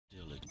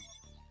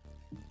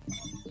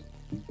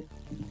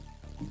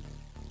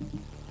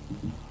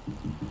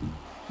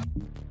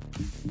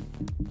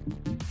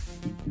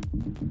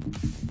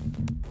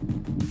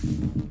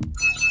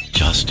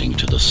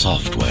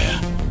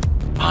software.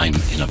 I'm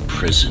in a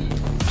prison.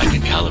 I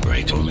can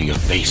calibrate only your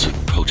basic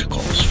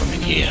protocols from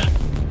in here.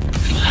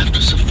 It'll have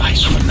to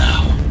suffice for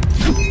now.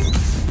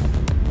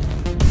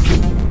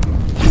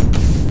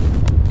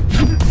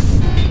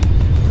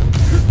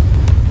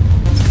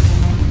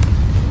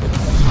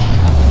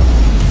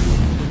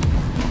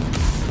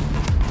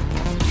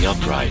 The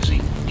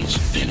uprising is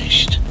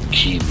finished.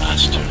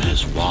 Keymaster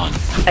has won.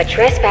 A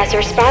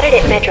trespasser spotted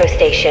at Metro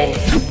Station.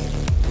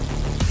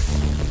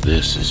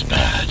 This is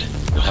bad.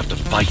 You'll have to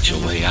fight your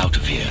way out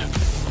of here.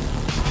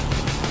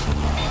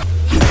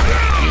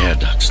 The air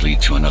ducts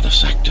lead to another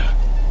sector.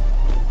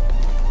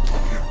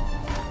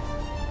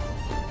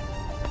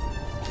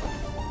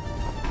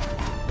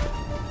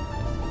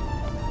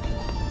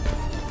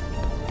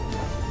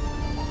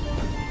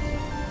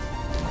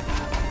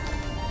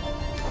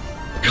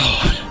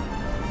 God,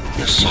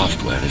 your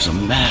software is a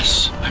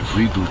mess. I've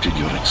rebooted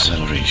your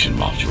acceleration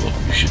module.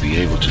 You should be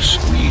able to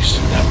squeeze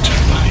through that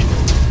turbine.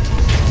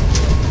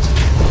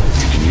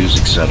 Use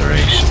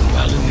acceleration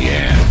while in the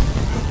air.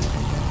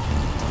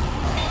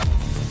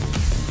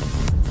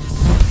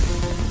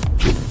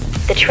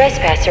 The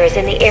trespasser is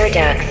in the air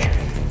ducts.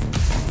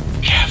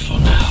 Careful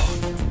now.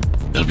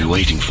 They'll be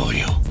waiting for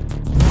you.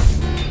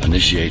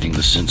 Initiating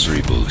the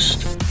sensory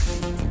boost.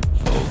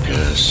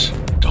 Focus.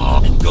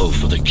 Dog, go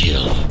for the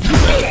kill.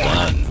 Well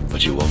done,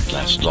 but you won't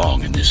last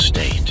long in this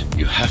state.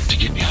 You have to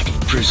get me out of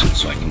prison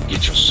so I can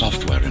get your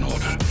software in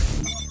order.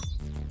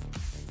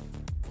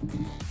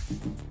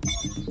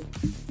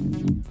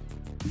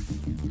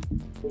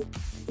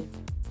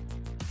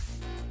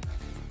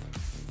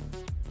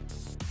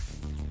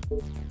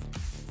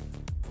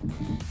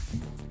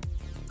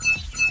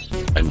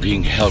 I'm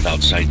being held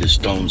outside this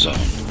dome zone.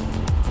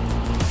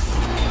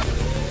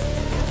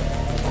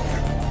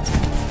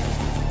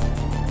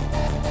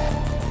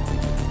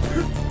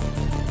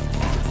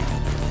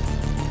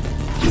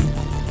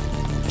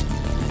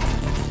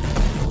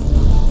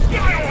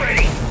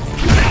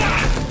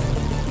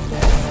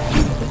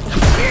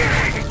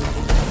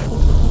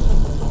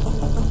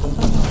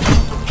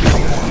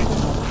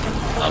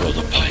 Follow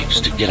the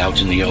pipes to get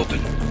out in the open.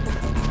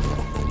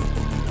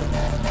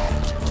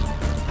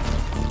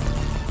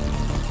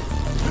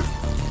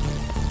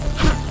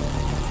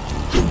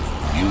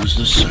 Use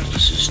the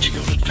surfaces to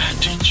your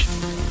advantage.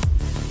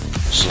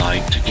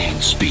 Slide to gain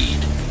speed.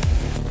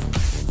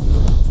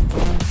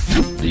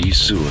 These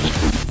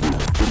sewers...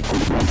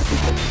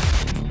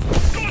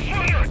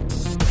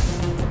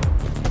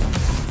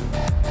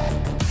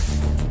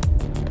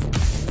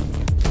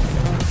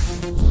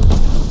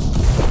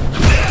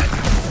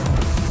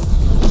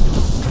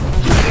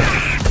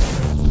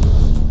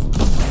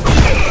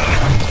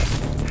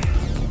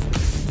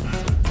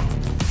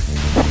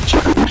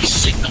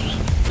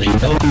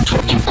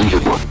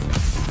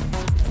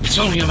 It's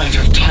only a matter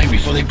of time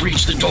before they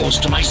breach the doors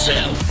to my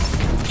cell.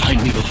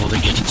 Find me before they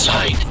get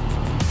inside.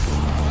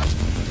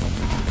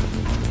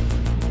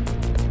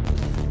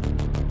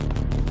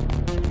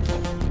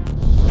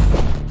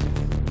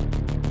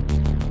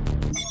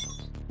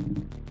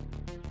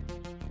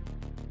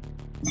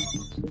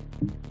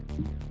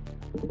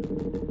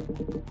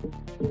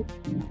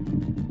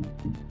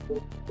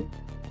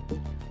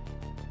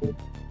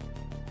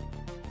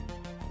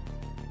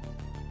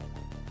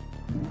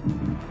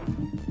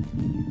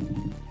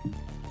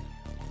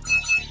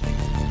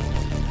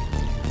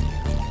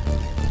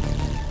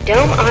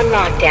 Dome on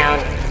lockdown.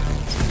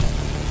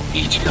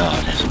 Each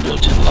guard has a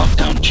built-in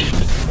lockdown chip.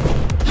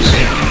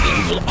 Disabling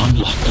them will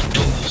unlock the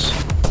doors.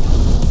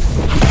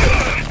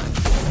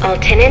 All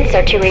tenants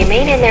are to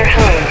remain in their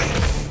homes.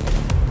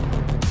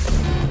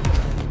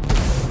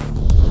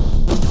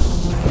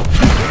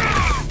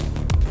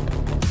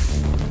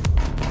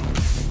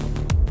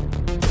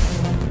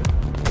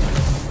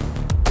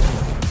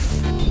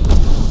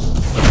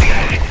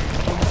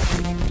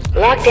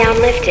 Lockdown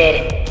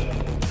lifted.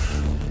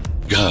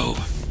 Go.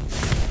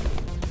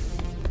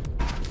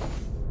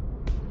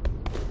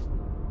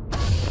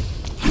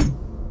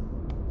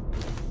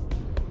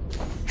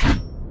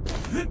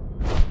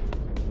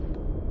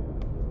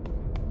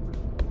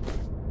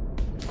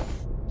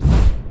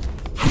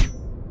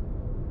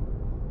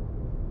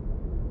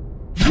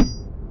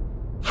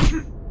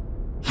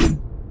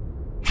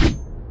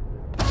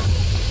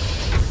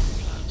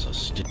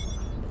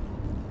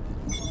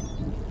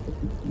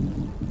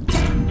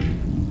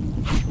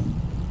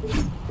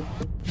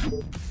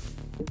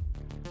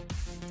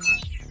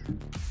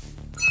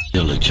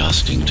 Still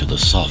adjusting to the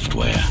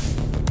software.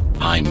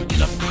 I'm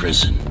in a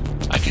prison.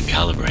 I can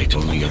calibrate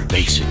only your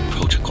basic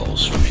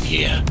protocols from in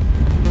here.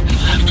 It'll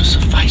have to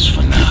suffice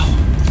for now.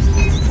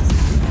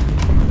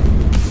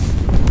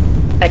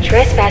 A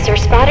trespasser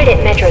spotted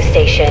at Metro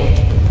Station.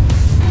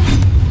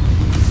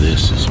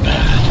 This is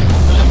bad.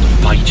 You'll have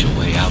to fight your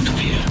way out of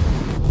here.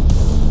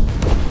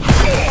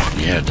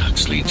 The air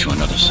ducts lead to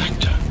another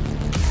sector.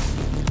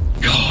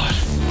 God,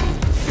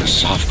 your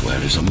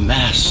software is a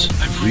mess.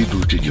 I've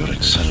rebooted your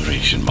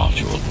acceleration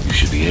module. You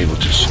should be able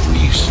to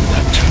squeeze through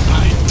that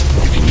turbine.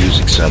 You can use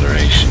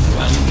acceleration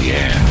while in the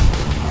air.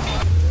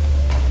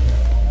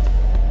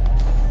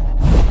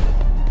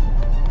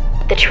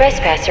 The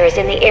trespasser is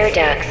in the air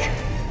ducts.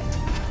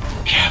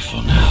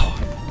 Careful now.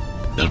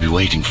 They'll be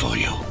waiting for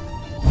you.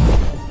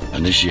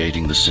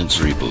 Initiating the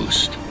sensory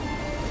boost.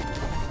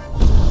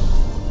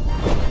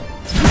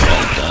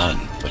 Well done,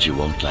 but you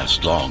won't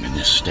last long in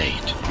this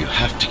state. You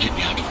have to get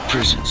me out of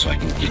prison so I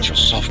can get your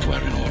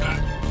software in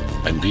order.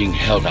 I'm being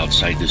held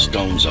outside this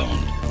dome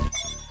zone.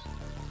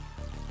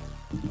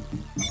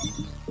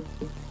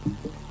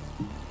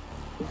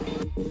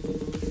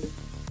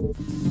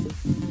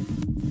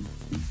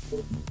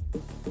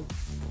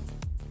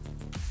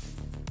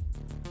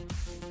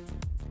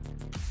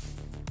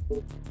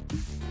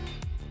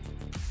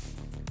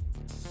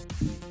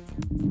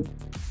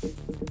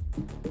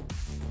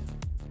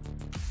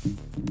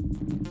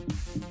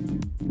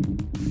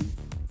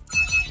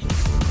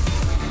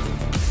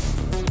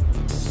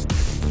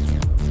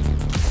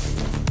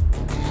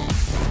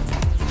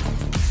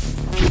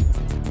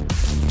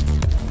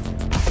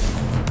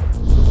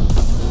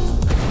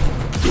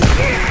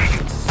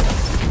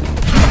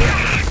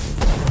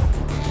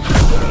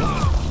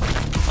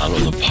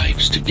 Follow the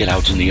pipes to get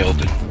out in the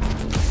open.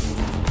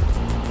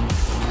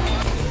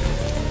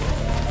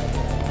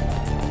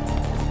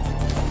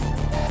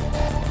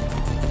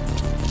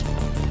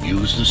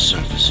 Use the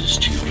surfaces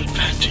to your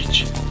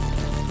advantage.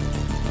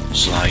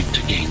 Slide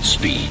to gain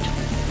speed.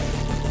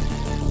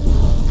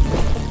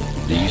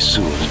 These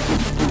sewers...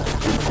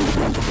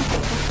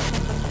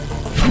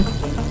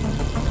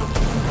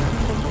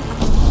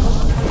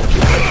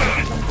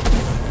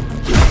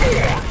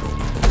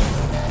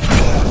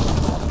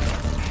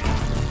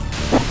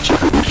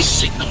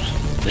 signal.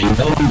 They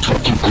know I'm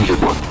talking to you.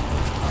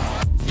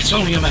 It's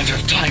only a matter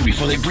of time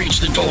before they breach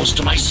the doors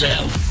to my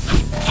cell.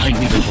 Find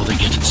me before they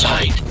get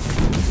inside.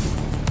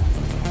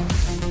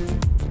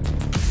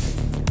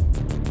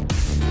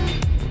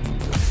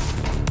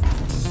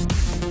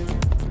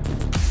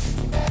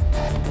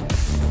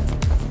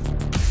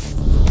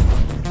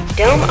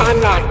 Dome on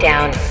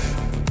lockdown.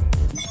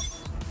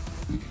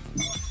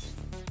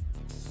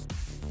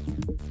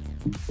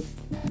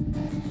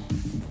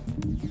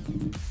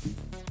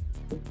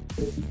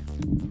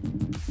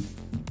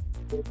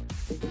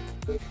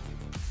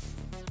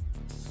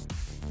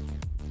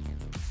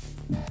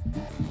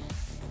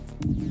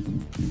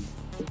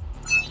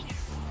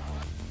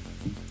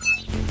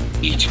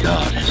 Each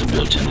guard has a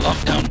built-in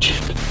lockdown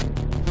chip.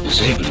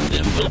 Disabling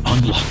them will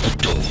unlock the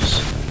doors.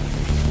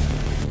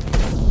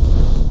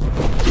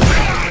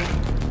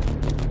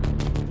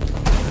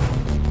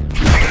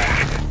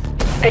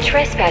 A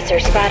trespasser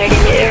spotted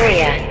in the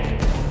area.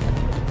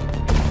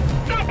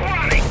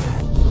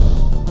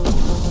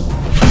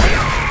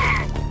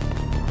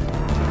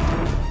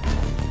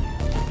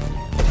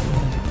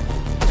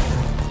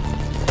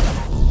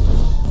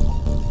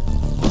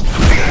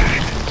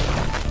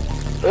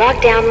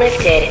 Lockdown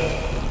lifted.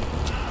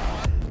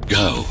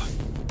 Go.